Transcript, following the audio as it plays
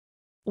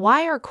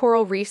Why are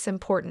coral reefs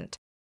important?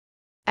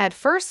 At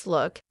first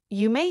look,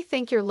 you may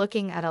think you're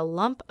looking at a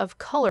lump of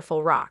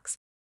colorful rocks,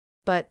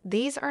 but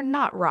these are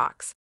not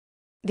rocks.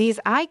 These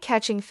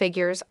eye-catching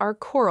figures are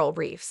coral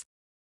reefs.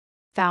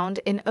 Found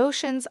in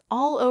oceans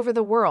all over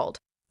the world,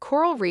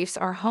 coral reefs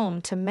are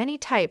home to many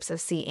types of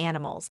sea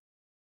animals.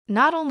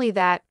 Not only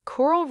that,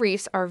 coral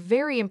reefs are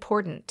very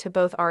important to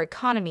both our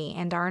economy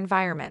and our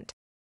environment.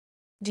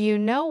 Do you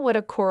know what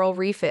a coral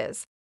reef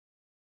is?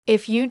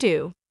 If you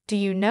do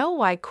you know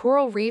why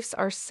coral reefs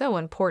are so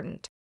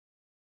important?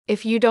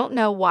 If you don't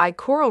know why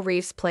coral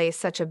reefs play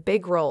such a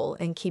big role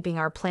in keeping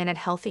our planet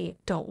healthy,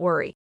 don't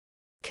worry.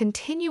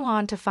 Continue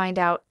on to find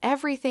out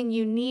everything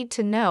you need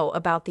to know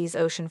about these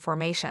ocean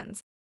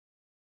formations.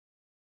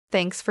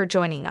 Thanks for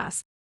joining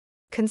us.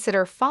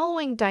 Consider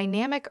following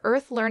Dynamic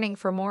Earth Learning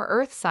for more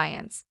earth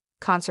science,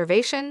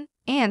 conservation,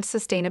 and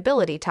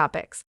sustainability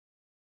topics.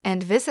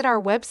 And visit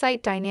our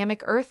website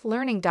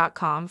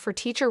dynamicearthlearning.com for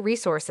teacher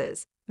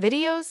resources,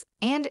 videos,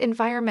 and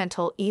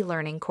environmental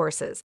e-learning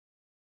courses.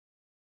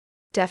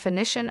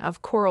 Definition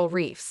of coral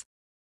reefs.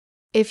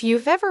 If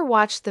you've ever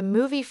watched the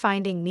movie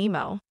Finding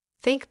Nemo,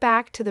 think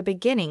back to the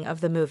beginning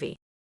of the movie.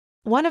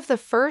 One of the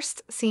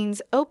first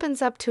scenes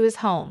opens up to his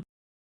home.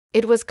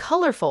 It was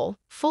colorful,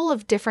 full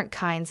of different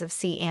kinds of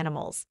sea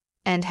animals,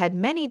 and had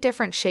many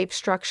different shape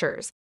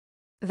structures.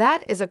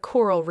 That is a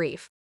coral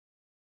reef.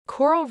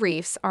 Coral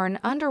reefs are an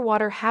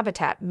underwater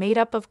habitat made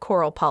up of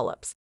coral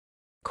polyps.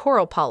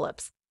 Coral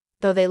polyps,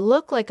 though they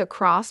look like a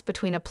cross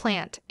between a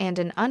plant and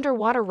an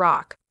underwater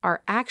rock,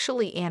 are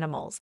actually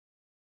animals.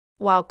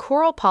 While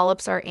coral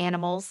polyps are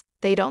animals,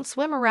 they don't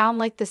swim around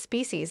like the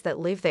species that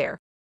live there.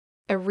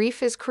 A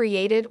reef is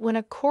created when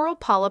a coral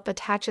polyp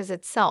attaches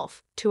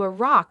itself to a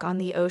rock on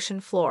the ocean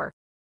floor.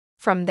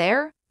 From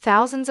there,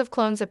 thousands of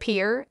clones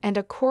appear and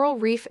a coral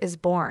reef is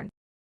born.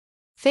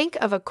 Think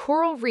of a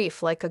coral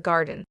reef like a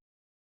garden.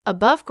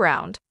 Above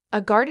ground,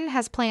 a garden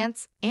has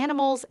plants,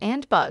 animals,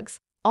 and bugs,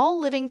 all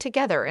living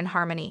together in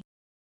harmony.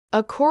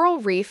 A coral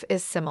reef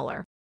is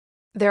similar.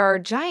 There are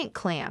giant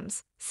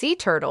clams, sea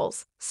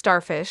turtles,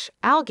 starfish,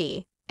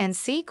 algae, and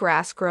sea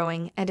grass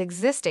growing and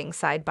existing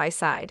side by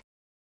side.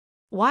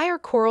 Why are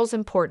corals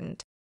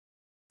important?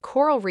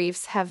 Coral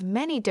reefs have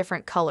many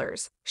different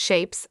colors,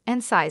 shapes,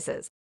 and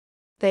sizes.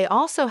 They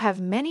also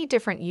have many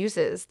different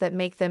uses that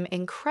make them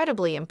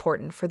incredibly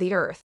important for the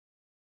Earth.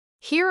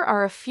 Here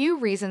are a few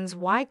reasons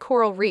why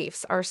coral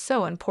reefs are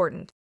so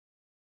important.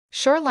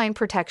 Shoreline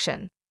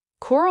protection.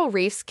 Coral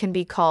reefs can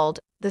be called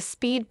the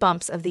speed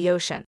bumps of the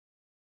ocean.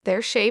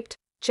 Their shaped,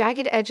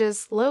 jagged edges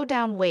slow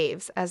down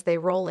waves as they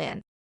roll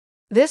in.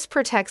 This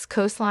protects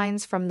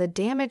coastlines from the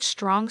damage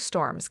strong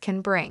storms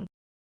can bring.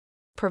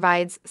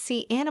 Provides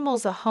sea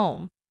animals a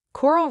home.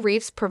 Coral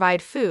reefs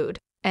provide food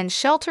and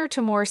shelter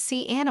to more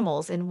sea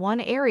animals in one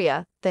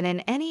area than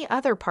in any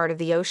other part of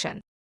the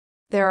ocean.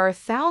 There are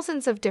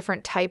thousands of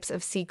different types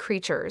of sea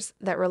creatures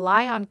that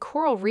rely on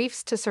coral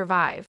reefs to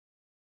survive.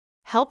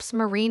 Helps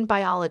marine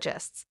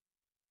biologists.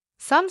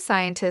 Some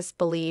scientists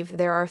believe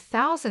there are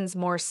thousands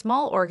more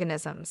small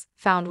organisms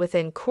found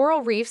within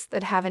coral reefs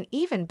that haven't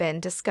even been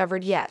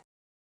discovered yet.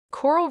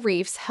 Coral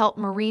reefs help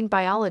marine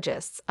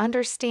biologists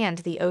understand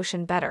the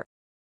ocean better.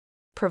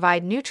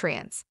 Provide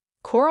nutrients.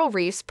 Coral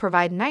reefs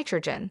provide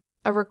nitrogen,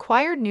 a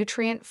required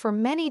nutrient for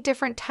many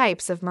different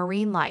types of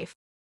marine life.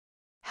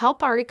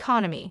 Help our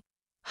economy.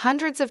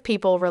 Hundreds of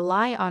people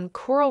rely on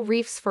coral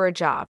reefs for a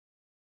job.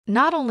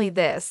 Not only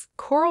this,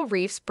 coral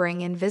reefs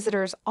bring in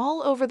visitors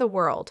all over the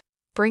world,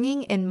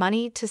 bringing in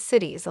money to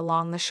cities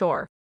along the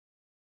shore.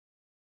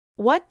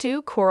 What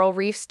do coral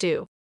reefs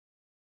do?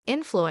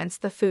 Influence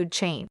the food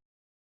chain.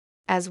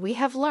 As we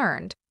have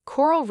learned,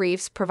 coral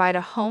reefs provide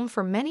a home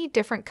for many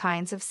different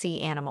kinds of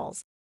sea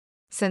animals.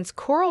 Since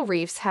coral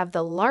reefs have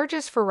the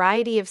largest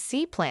variety of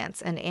sea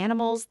plants and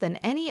animals than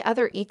any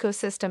other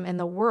ecosystem in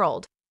the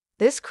world,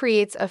 this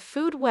creates a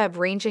food web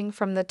ranging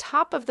from the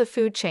top of the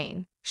food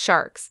chain,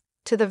 sharks,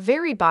 to the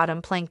very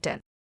bottom, plankton.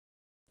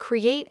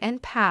 Create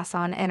and pass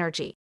on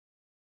energy.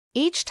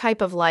 Each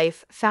type of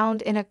life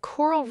found in a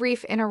coral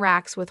reef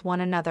interacts with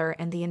one another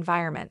and the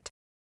environment.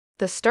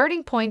 The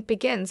starting point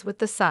begins with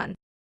the sun.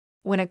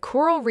 When a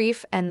coral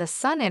reef and the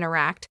sun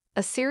interact,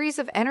 a series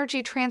of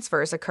energy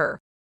transfers occur.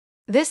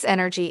 This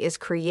energy is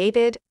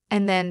created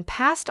and then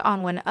passed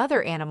on when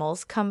other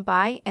animals come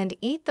by and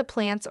eat the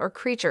plants or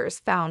creatures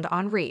found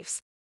on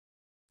reefs.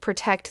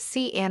 Protect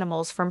sea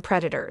animals from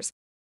predators.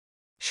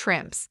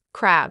 Shrimps,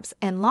 crabs,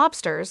 and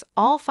lobsters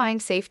all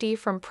find safety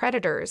from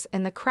predators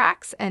in the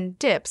cracks and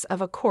dips of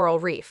a coral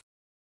reef.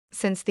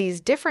 Since these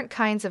different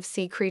kinds of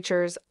sea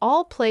creatures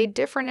all play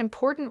different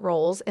important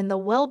roles in the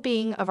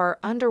well-being of our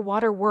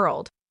underwater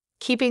world,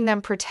 keeping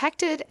them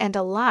protected and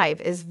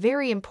alive is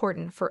very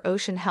important for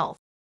ocean health.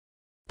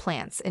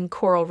 Plants in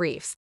coral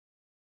reefs.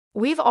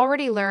 We've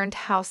already learned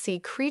how sea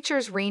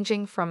creatures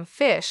ranging from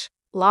fish,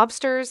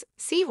 lobsters,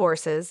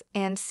 seahorses,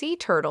 and sea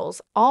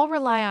turtles all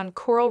rely on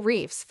coral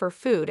reefs for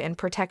food and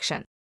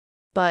protection.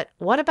 But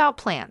what about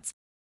plants?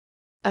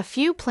 A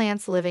few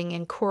plants living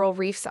in coral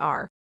reefs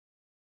are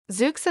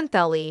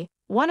Zooxanthellae,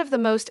 one of the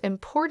most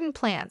important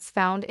plants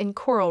found in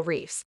coral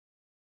reefs.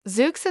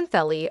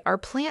 Zooxanthellae are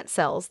plant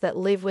cells that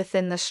live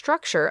within the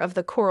structure of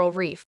the coral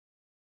reef.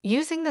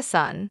 Using the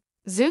sun,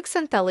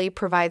 Zooxanthellae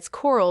provides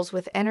corals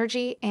with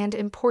energy and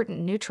important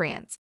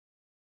nutrients.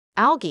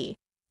 Algae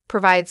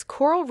provides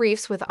coral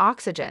reefs with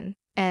oxygen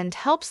and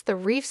helps the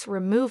reefs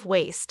remove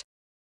waste.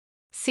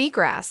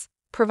 Seagrass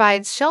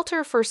provides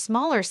shelter for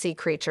smaller sea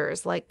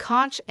creatures like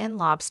conch and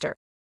lobster.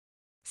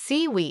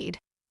 Seaweed,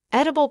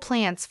 edible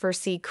plants for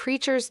sea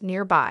creatures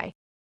nearby.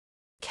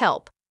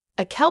 Kelp,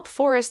 a kelp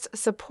forest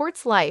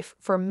supports life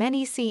for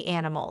many sea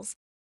animals.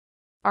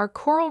 Are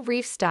coral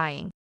reefs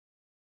dying?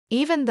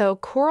 Even though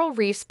coral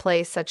reefs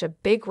play such a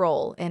big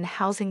role in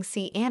housing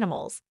sea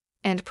animals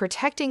and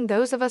protecting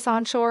those of us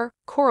onshore,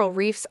 coral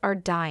reefs are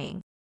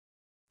dying.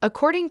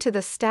 According to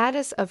the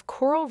Status of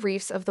Coral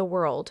Reefs of the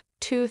World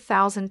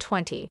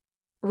 2020,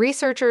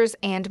 researchers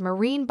and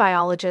marine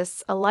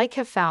biologists alike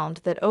have found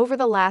that over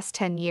the last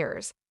 10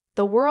 years,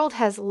 the world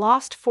has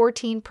lost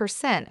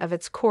 14% of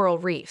its coral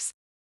reefs.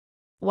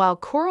 While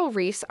coral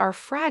reefs are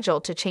fragile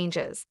to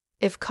changes,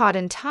 if caught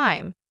in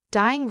time,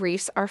 dying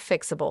reefs are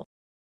fixable.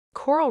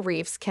 Coral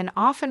reefs can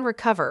often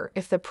recover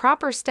if the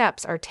proper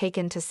steps are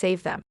taken to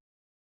save them.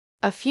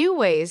 A few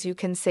ways you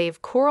can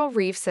save coral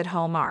reefs at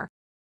home are: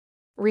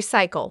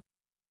 recycle.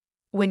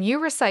 When you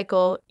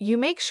recycle, you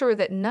make sure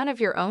that none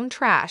of your own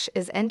trash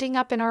is ending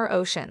up in our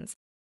oceans.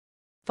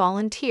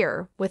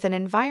 Volunteer with an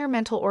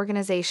environmental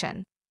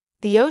organization.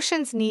 The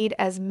oceans need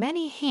as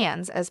many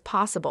hands as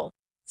possible,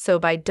 so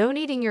by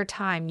donating your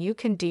time, you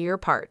can do your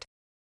part.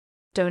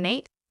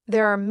 Donate.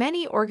 There are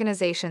many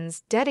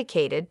organizations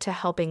dedicated to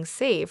helping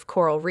save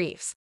coral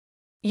reefs.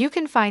 You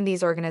can find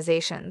these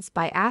organizations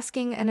by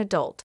asking an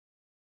adult.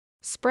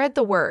 Spread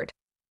the word.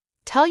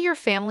 Tell your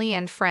family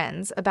and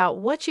friends about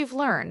what you've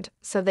learned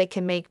so they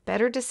can make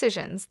better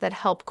decisions that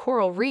help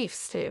coral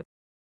reefs too.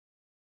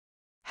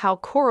 How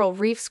coral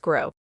reefs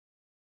grow.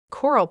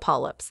 Coral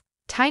polyps,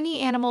 tiny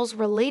animals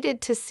related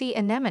to sea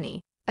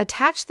anemone,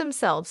 attach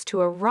themselves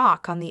to a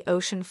rock on the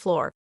ocean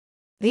floor.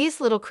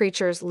 These little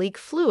creatures leak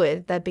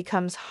fluid that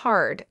becomes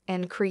hard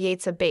and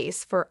creates a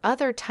base for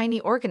other tiny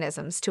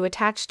organisms to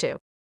attach to.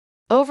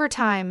 Over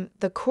time,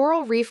 the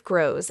coral reef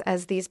grows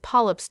as these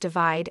polyps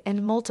divide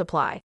and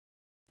multiply.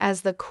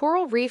 As the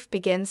coral reef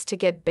begins to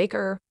get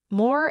bigger,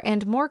 more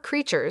and more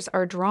creatures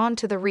are drawn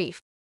to the reef.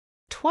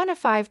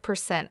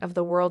 25% of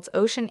the world's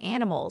ocean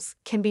animals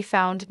can be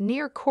found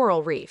near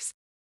coral reefs.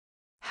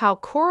 How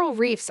coral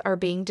reefs are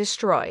being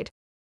destroyed.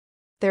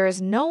 There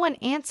is no one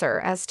answer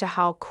as to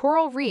how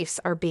coral reefs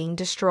are being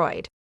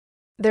destroyed.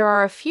 There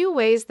are a few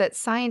ways that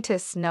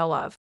scientists know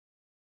of.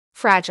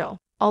 Fragile.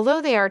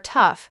 Although they are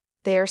tough,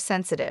 they are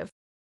sensitive.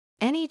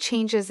 Any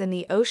changes in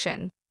the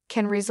ocean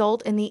can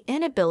result in the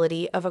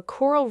inability of a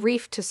coral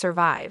reef to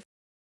survive.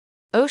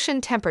 Ocean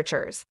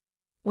temperatures.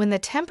 When the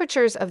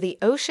temperatures of the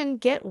ocean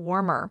get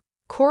warmer,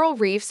 coral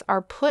reefs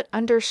are put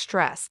under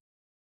stress.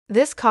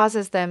 This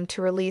causes them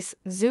to release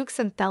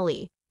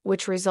zooxanthellae,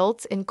 which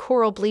results in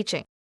coral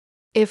bleaching.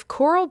 If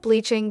coral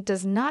bleaching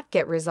does not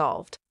get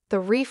resolved, the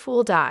reef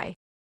will die.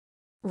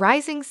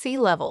 Rising sea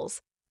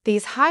levels.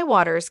 These high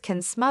waters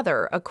can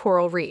smother a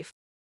coral reef.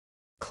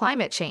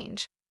 Climate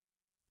change.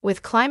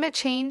 With climate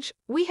change,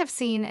 we have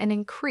seen an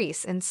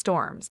increase in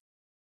storms.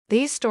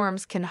 These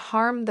storms can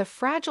harm the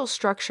fragile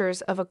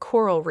structures of a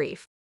coral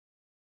reef.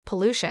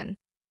 Pollution.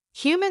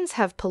 Humans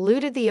have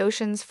polluted the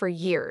oceans for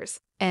years,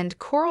 and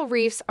coral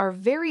reefs are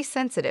very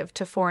sensitive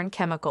to foreign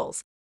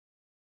chemicals.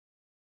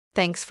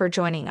 Thanks for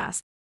joining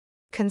us.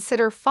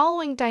 Consider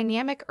following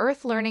Dynamic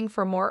Earth Learning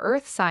for more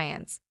earth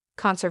science,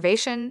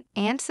 conservation,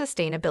 and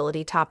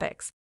sustainability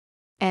topics.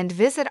 And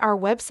visit our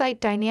website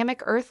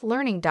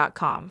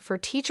dynamicearthlearning.com for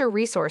teacher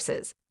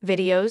resources,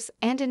 videos,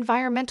 and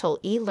environmental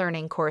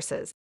e-learning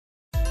courses.